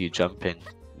react to you jumping.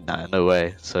 Nah, no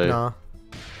way. So. No.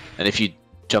 And if you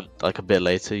jump like a bit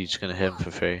later, you're just gonna hit him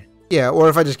for free. Yeah, or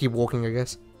if I just keep walking, I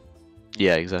guess.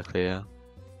 Yeah, exactly. Yeah.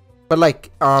 But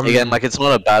like, again, like it's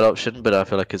not a bad option, but I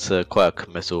feel like it's quite a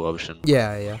committal option.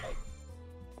 Yeah, yeah.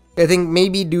 I think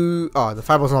maybe the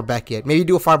fireball's not back yet. Maybe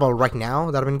do a fireball right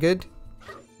now. That'd have been good.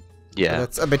 Yeah. But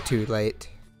that's a bit too late.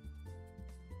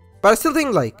 But I still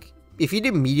think like if you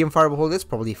do medium fireball, that's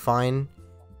probably fine.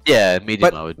 Yeah,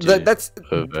 medium I would do.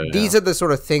 These are the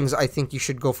sort of things I think you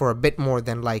should go for a bit more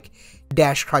than like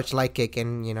dash, crouch, light kick,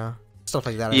 and stuff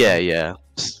like that. Yeah, yeah.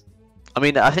 I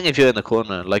mean, I think if you're in the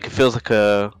corner, like it feels like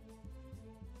a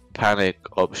panic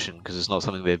option because it's not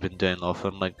something they've been doing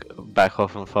often, like back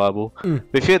off and fireball. But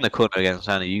if you're in the corner against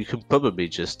Annie, you can probably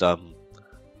just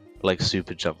like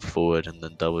super jump forward and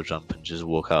then double jump and just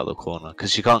walk out of the corner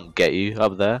because she can't get you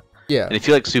up there. Yeah. And if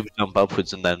you like super jump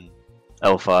upwards and then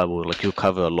L fireball, like you'll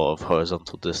cover a lot of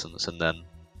horizontal distance, and then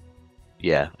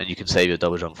and you can save your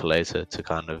double jump for later to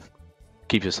kind of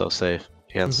keep yourself safe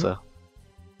against her.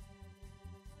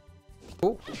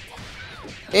 Cool.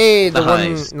 Hey, the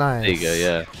nice. one nice. There you go,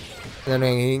 yeah. And then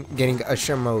I'm getting a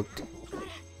smoked.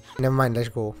 Never mind, let's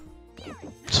go.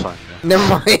 It's fine. Yeah. Never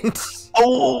mind.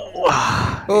 Oh!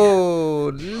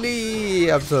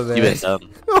 Holy, I'm so dead. You went down.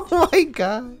 Oh my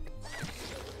god.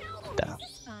 Damn.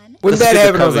 When that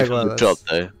happened, I was like, well, the drop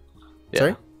though. Yeah.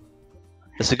 Sorry?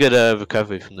 It's a good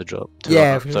recovery from the drop.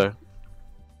 Yeah, for sure.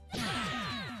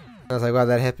 I was like, wow,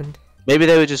 that happened. Maybe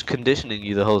they were just conditioning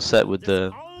you the whole set with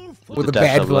the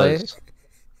bad play.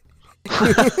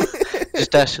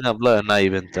 Just dashing up low, and now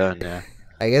you've been thrown. Yeah.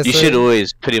 I guess you should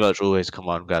always, pretty much always, come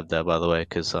on grab there. By the way,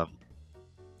 because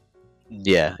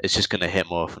yeah, it's just gonna hit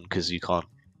more often because you can't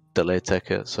delay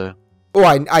tech it. So. Oh,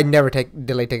 I never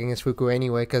delay taking his Fuku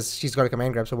anyway, because she's got a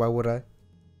command grab. So why would I?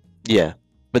 Yeah,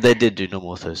 but they did do no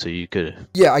more though, so you could.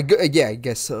 Yeah, I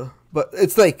guess so. But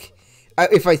it's like,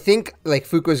 if I think like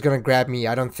Fuku is gonna grab me,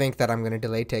 I don't think that I'm gonna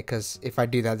delay take, because if I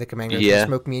do that, the command grab can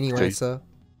smoke me anyway. True. So.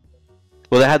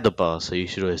 Well, they had the bar, so you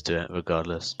should always do it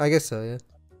regardless. I guess so, yeah.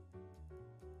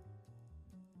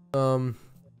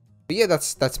 But yeah,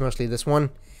 that's mostly this one.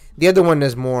 The other one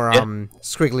is more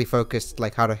squiggly focused,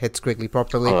 like how to hit squiggly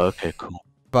properly. Oh, okay, cool.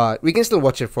 But we can still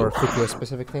watch it for Fuku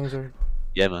specific things, or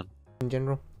yeah, man. In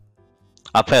general.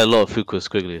 I play a lot of Fuku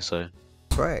squiggly, so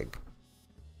swag.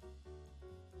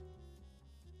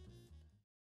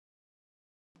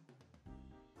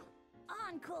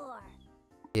 Encore.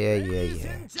 Yeah.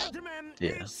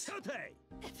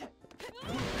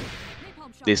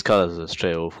 These colors are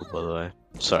straight awful, by the way.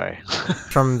 Sorry.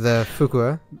 From the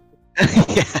Fuku.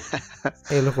 Yeah.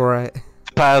 Hey, look alright.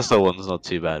 The Parasol one's not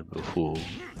too bad, but whoa.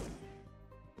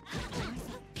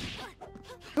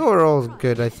 They were all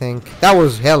good, I think. That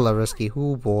was hella risky.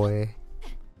 Oh boy.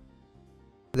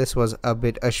 This was a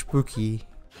bit spooky.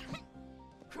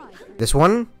 This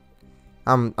one,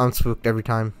 I'm spooked every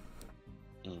time.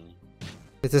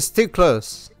 It is too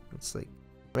close. It's like,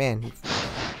 man,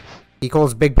 he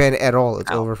calls Big Ben at all,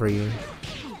 it's over for you.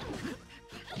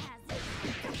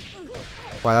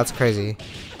 Wow, that's crazy.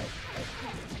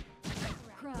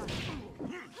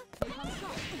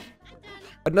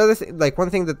 Another thing, like one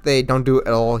thing that they don't do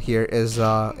at all here is,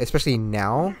 especially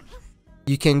now,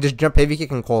 you can just jump heavy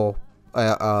kick and call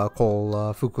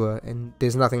Fuku, and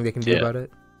there's nothing they can do about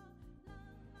it.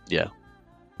 Yeah.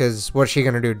 Because what's she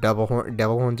gonna do? Devil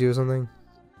horns you or something?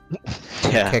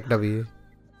 Yeah. Kick W.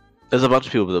 There's a bunch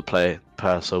of people that play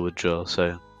Parasol with Joel,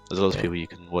 so there's lots of people you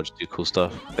can watch do cool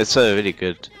stuff. It's a really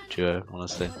good duo,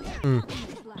 honestly. Pain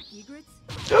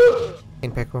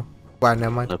Peckle. Wow,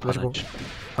 never mind. No punish.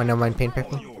 Why never mind Pain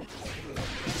Peckle?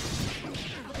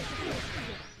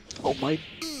 Oh my.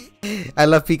 I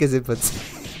love Pika's inputs.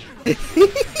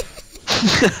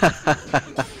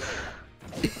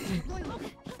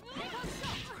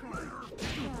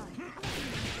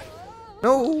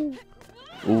 No.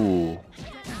 Ooh.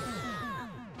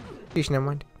 Please, never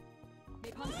mind.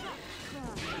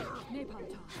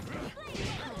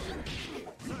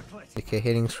 Okay,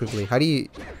 hitting swiftly. How do you?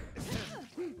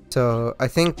 So I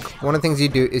think one of the things you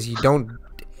do is you don't.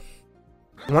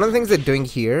 One of the things they're doing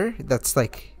here that's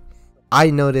like,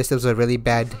 I noticed it was a really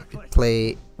bad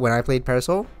play when I played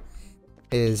Parasol,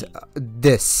 is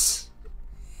this.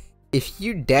 If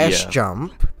you dash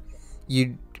jump,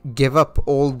 you give up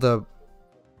all the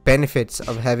benefits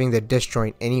of having the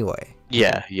disjoint anyway.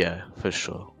 Yeah, for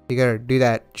sure. You gotta do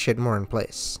that shit more in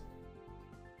place.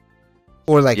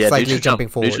 Or like slightly jumping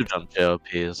forward. Neutral jump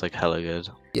JLP is like hella good.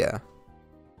 Yeah.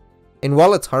 And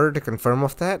while it's harder to confirm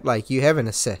off that, like you have an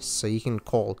assist, so you can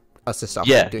call assist off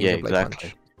doing a blade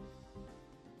punch.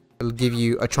 It'll give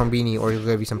you a Trombini or it'll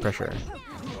give you some pressure.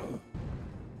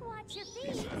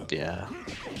 Yeah.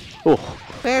 Oh.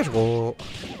 There's go.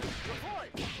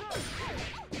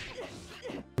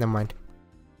 Never mind.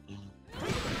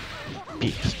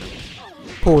 Beast.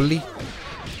 Holy.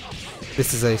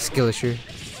 This is a skill issue.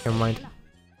 Never mind.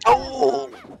 Oh.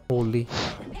 Holy.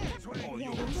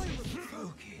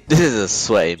 This is a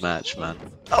sweaty match, man.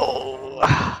 Oh.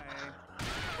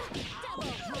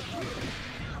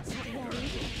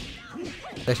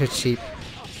 That shit's cheap.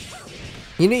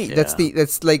 You know,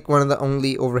 that's like one of the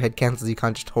only overhead cancels you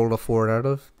can't just hold a forward out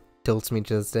of. Tilts me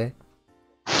to this day.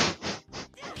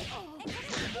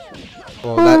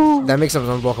 Well, that makes him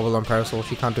unblockable on Parasol.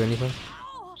 She can't do anything.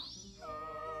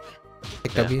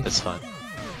 Pick W. That's fine.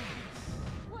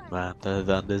 Man, they're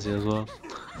that dizzy as well.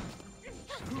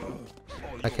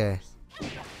 Okay.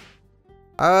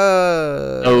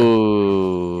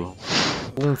 Oh.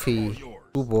 Oomfy.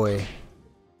 Oh boy.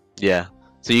 Yeah.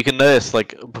 So you can notice,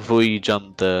 like, before you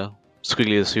jump, the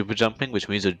squiggly is super jumping, which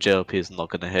means your JLP is not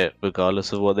going to hit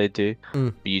regardless of what they do.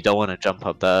 But you don't want to jump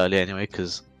up that early anyway,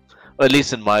 because, at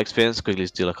least in my experience,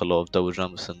 squigglies do like a lot of double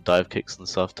jumps and dive kicks and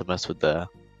stuff to mess with their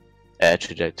air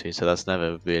trajectory, so that's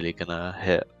never really going to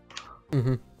hit.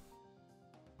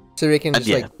 So we can just,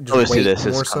 yeah, like, just obviously wait this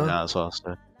more is coming out as well,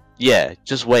 so yeah,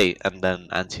 just wait and then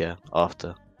anti-air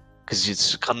after, because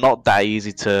it's not that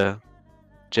easy to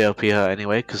JLP her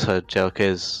anyway, because her JLK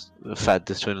is a fat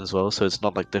disjoint as well, so it's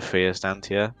not like the freest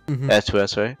anti-air. Air to air,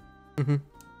 sorry.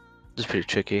 It's pretty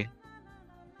tricky.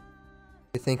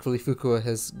 Thankfully, Fukua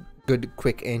has good,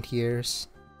 quick anti-airs.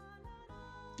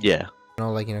 Yeah. You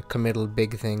know, like, you know, committal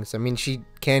big things. I mean, she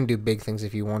can do big things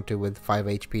if you want to with 5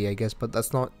 HP, I guess, but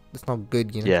that's not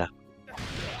good, you know? Yeah.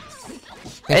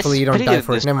 Thankfully, you don't die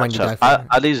for it. Never mind, you die for it.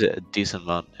 I'd use it a decent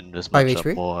amount in this 5 matchup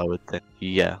HP? more, I would think.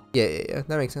 Yeah. Yeah,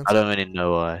 that makes sense. I don't really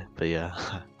know why, but yeah.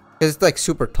 It's like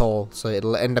super tall, so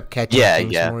it'll end up catching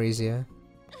things more easier.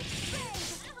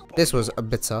 This was a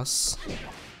bit sus.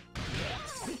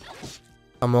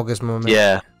 Amogus moment.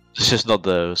 Yeah, it's just not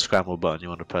the scramble button you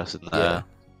want to press in there. Yeah.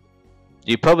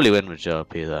 You probably win with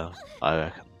JRP though, I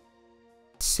reckon.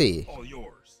 Let's see.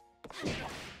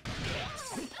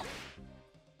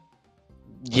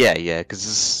 Yeah, because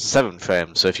it's 7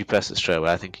 frames, so if you press it straight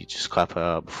away, I think you just clap her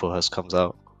out before hers comes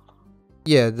out.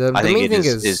 Yeah, the main thing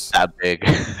is that big.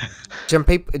 Jump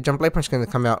light punch gonna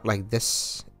come out like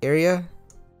this area.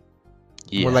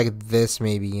 Yeah. Or like this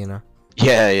maybe, you know.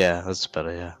 Yeah, that's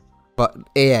better, yeah. But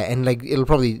yeah, and like it'll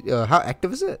probably how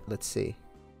active is it? Let's see.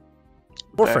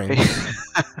 4 frames.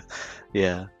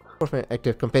 Yeah. 4 frame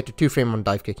active compared to 2 frame on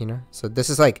dive kick, you know. So this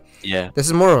is like this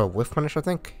is more of a whiff punish, I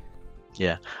think.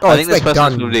 Yeah. Oh, I think this like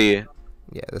person's probably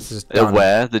this is done.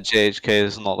 aware that JHK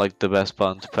is not like the best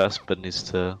button to press, but needs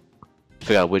to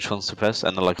figure out which ones to press.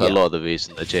 And like a lot of the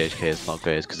reason that JHK is not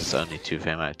great is because it's only 2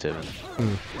 frame active,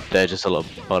 and they're just a lot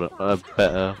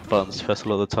better buttons to press a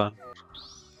lot of the time.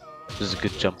 This is a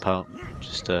good jump out,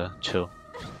 just chill.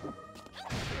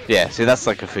 Yeah, see that's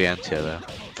like a free anti there,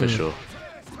 for sure.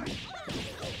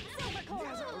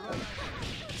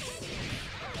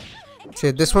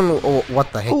 See, this one,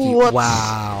 what the heck?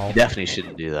 Wow. You definitely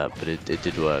shouldn't do that, but it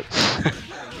did work.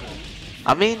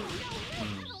 I mean...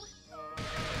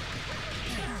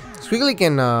 Squiggly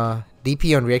can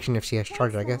DP on reaction if she has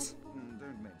charge, I guess.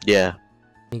 Yeah.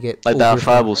 You get like that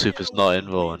fireball super's not in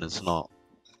roll and it's not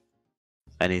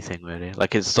anything really.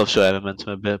 Like it stops your air momentum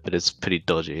a bit, but it's pretty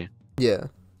dodgy. Yeah.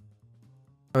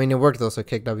 I mean, it worked also,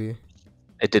 kick W.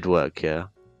 It did work, yeah.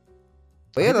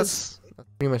 But yeah, that's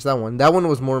pretty much that one. That one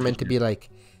was more meant to be like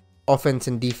offense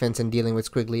and defense and dealing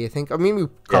with Squiggly, I think. I mean, we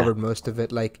covered most of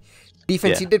it. Like,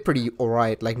 defense, he did pretty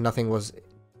alright. Like, nothing was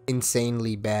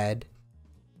insanely bad.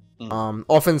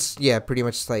 Offense, yeah, pretty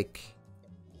much like...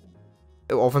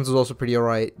 Offense was also pretty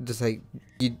alright. Just like,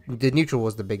 the neutral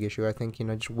was the big issue, I think. You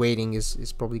know, just waiting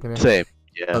is probably going to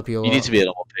help you a lot. You need to be a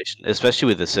lot more patient, especially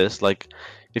with assist. Like,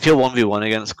 if you're 1v1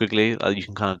 against Squiggly, you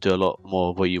can kind of do a lot more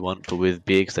of what you want, but with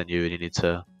BX, then you really need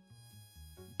to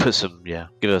put some,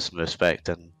 give her some respect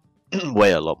and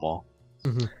wait a lot more.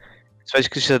 Especially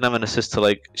because she doesn't have an assist to,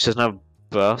 like, she doesn't have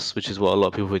burst, which is what a lot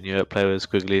of people in Europe play with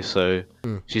Squiggly, so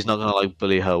she's not going to, like,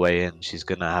 bully her way in. She's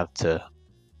going to have to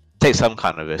take some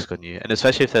kind of risk on you. And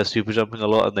especially if they're super jumping a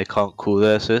lot and they can't call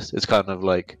their assist, it's kind of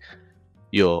like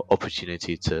your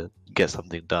opportunity to get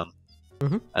something done.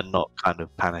 And not kind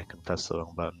of panic and press the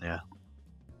wrong button,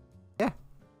 Yeah,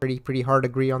 pretty hard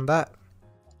agree on that.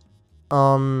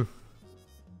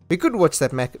 We could watch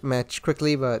that match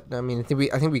quickly, but I mean,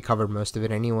 I think we covered most of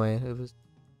it anyway. It was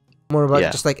more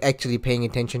about just like actually paying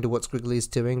attention to what Squiggly is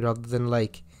doing rather than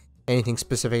like anything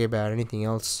specific about anything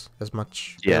else as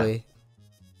much. Really.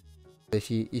 If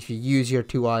you use your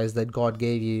 2 eyes that God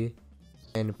gave you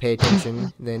and pay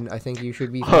attention, then I think you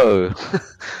should be fine.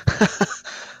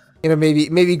 You know,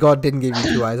 maybe God didn't give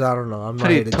you 2 eyes. I don't know. I'm not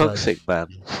here to toxic, judge. Man.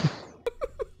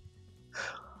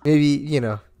 Maybe, you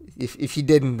know, if he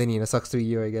didn't, then, you know, sucks to be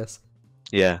you, I guess.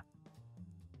 Yeah.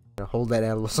 You know, hold that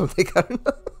L or something. I don't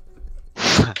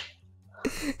know.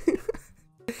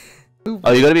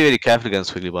 Oh, you gotta be really careful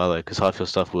against Squiggly, by the way, because half your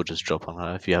stuff will just drop on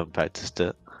her if you haven't practiced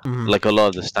it. Like a lot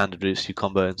of the standard routes you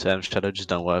combo into M Shadow just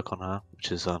don't work on her,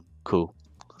 which is cool.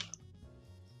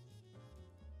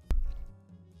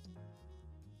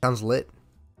 Sounds lit.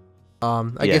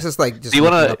 I guess it's like just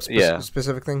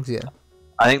specific things,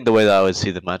 I think the way that I would see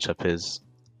the matchup is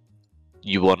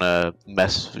you wanna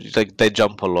mess like they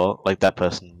jump a lot, like that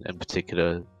person in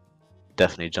particular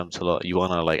definitely jumps a lot. You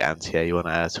wanna like anti-air, you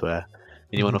wanna air to air,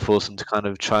 and you wanna force them to kind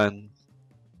of try and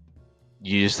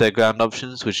use their ground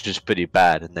options, which is just pretty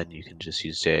bad, and then you can just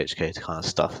use JHK to kind of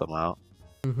stuff them out.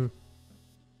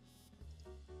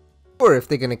 Or if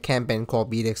they're gonna camp and call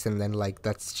BDX, and then like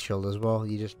that's chill as well.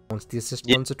 You just once the assist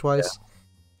once or twice.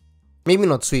 Maybe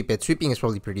not sweep it. Sweeping is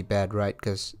probably pretty bad, right?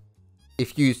 Because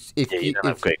if you don't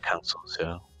have great cancels,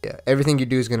 everything you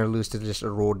do is gonna lose to just a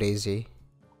raw Daisy.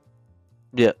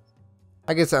 Yeah.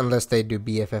 I guess unless they do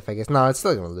BFF, I guess. No, it's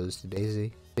still gonna lose to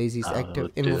Daisy. Daisy's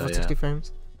active in 60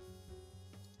 frames.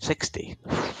 60.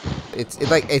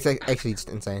 It's actually just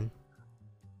insane.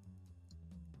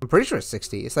 I'm pretty sure it's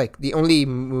 60. It's like the only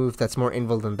move that's more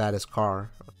invul than that is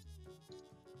Car.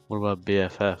 What about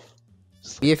BFF?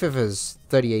 BFF is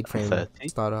 38 frame 30?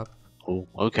 startup. Oh,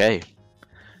 okay.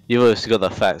 You've obviously got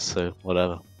that fact, so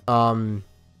whatever. No,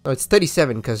 it's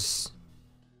 37 because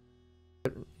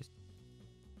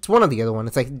it's one of the other one.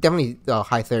 It's like definitely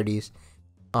high 30s.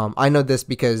 I know this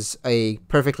because a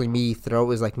perfectly me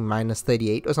throw is like minus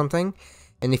 38 or something,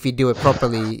 and if you do it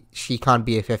properly, she can't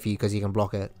BFF you because you can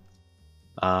block it.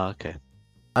 Okay.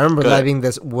 I remember living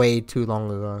this way too long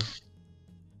ago.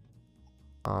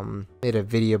 Made a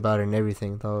video about it and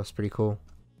everything. That was pretty cool.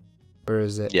 Where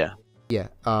is it? Yeah. Yeah.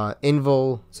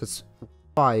 Invul, so it's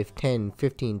 5, 10,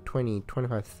 15, 20,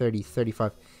 25, 30,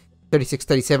 35, 36,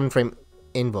 37 frame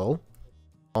invul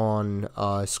on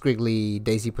Squiggly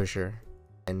Daisy Pusher.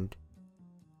 And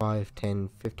 5, 10,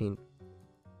 15,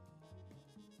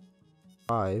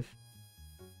 5,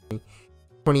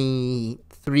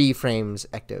 23 frames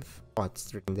active. Oh,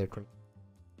 it's written there.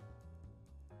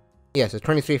 Yeah, so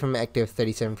 23 frame active,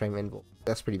 37 frame invul.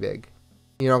 That's pretty big.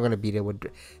 You're not gonna beat it with.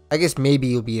 I guess maybe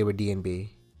you'll beat it with DNB.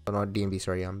 Oh, not DNB,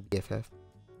 sorry, BFF.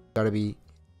 Gotta be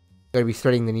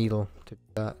threading the needle to do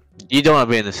that. You don't want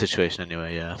to be in this situation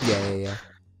anyway, yeah. Yeah.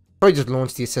 Probably just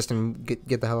launch the assist and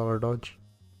get the hell out of dodge.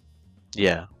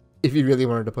 Yeah. If you really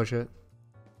wanted to push it.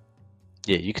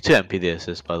 Yeah, you could 2MP the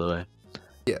assist, by the way.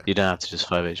 Yeah. You don't have to just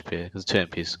 5 HP, because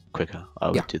 2MP is quicker. I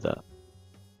would do that.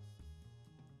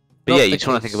 But yeah, you just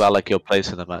want to think about like your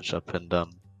place in the matchup, and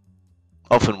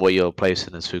often what you're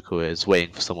placing as Fuku is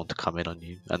waiting for someone to come in on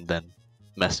you, and then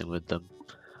messing with them.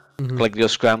 Like your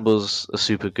scrambles are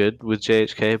super good with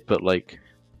JHK, but like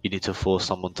you need to force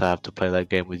someone to have to play that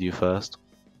game with you first.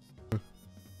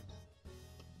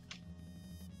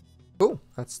 Cool.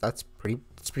 That's pretty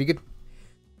good.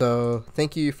 So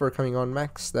thank you for coming on,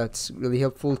 Max. That's really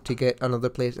helpful to get another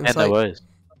player's insight. Yeah, no worries.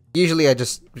 Usually I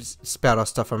just spout out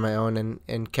stuff on my own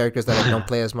and characters that I don't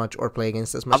play as much or play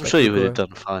against as much. I'm sure you would have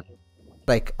done fine.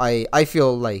 Like I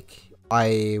feel like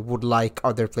I would like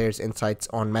other players' insights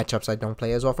on matchups I don't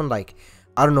play as often. Like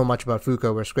I don't know much about Fuku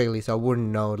or Squiggly, so I wouldn't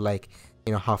know like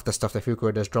half the stuff that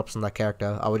Fuku does drops on that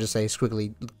character. I would just say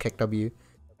Squiggly kick W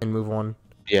and move on.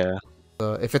 Yeah.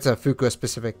 So if it's a Fuku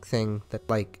specific thing that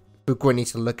like Fuku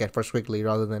needs to look at for Squiggly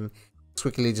rather than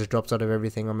Squiggly just drops out of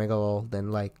everything Omega Lol,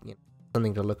 then like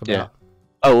something to look about. Yeah.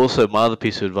 Oh, also my other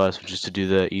piece of advice was just to do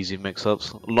the easy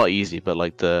mix-ups. Not easy, but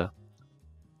like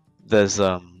there's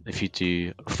if you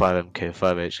do 5MK,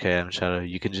 5HK, M Shadow,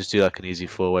 you can just do like an easy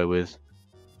 4-way with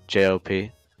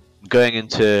JLP. Going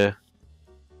into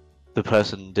the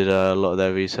person did a lot of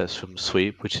their resets from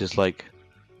sweep, which is like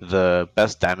the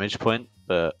best damage point,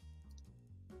 but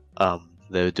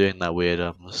they were doing that weird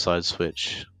side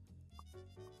switch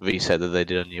reset that they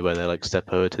did on you where they like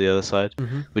step over to the other side,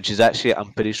 which is actually,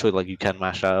 I'm pretty sure like you can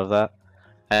mash out of that,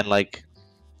 and like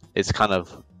it's kind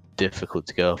of difficult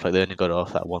to go off. Like they only got it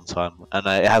off that one time, and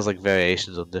it has like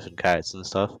variations on different characters and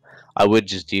stuff. I would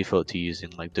just default to using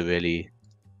like the really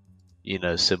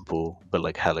simple but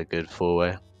like hella good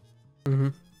 4-way.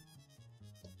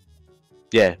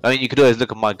 Yeah, I mean you could always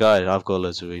look at my guide. I've got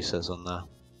loads of resets on there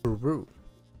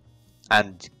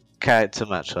and character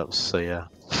matchups, so yeah.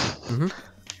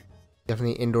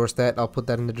 Definitely endorse that. I'll put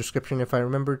that in the description if I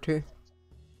remember to.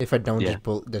 If I don't,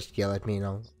 just yell at me and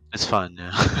I'll... It's fine,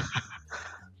 yeah.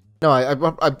 No,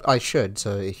 I should.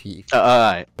 So if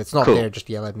alright, if it's not there, just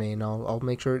yell at me and I'll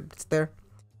make sure it's there.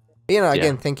 But,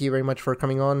 again, thank you very much for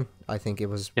coming on. I think it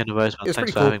was no worries, man. It was Thanks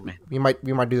pretty for cool. having me. We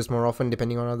might do this more often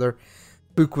depending on other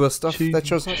Fuku stuff that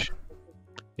shows up.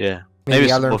 Yeah,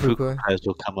 maybe I'll some learn more Fuku. players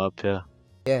will come up. Yeah.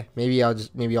 Yeah, maybe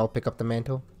I'll pick up the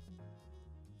mantle.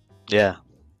 Yeah.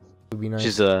 Would be nice.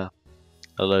 She's a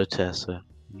low tier, so.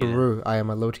 True, I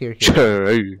am a low tier hero.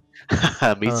 True.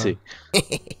 Me too.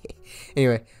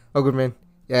 Anyway, good man.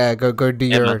 Yeah, go do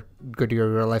your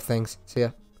real life things. See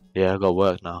ya. Yeah, I got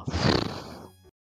work now.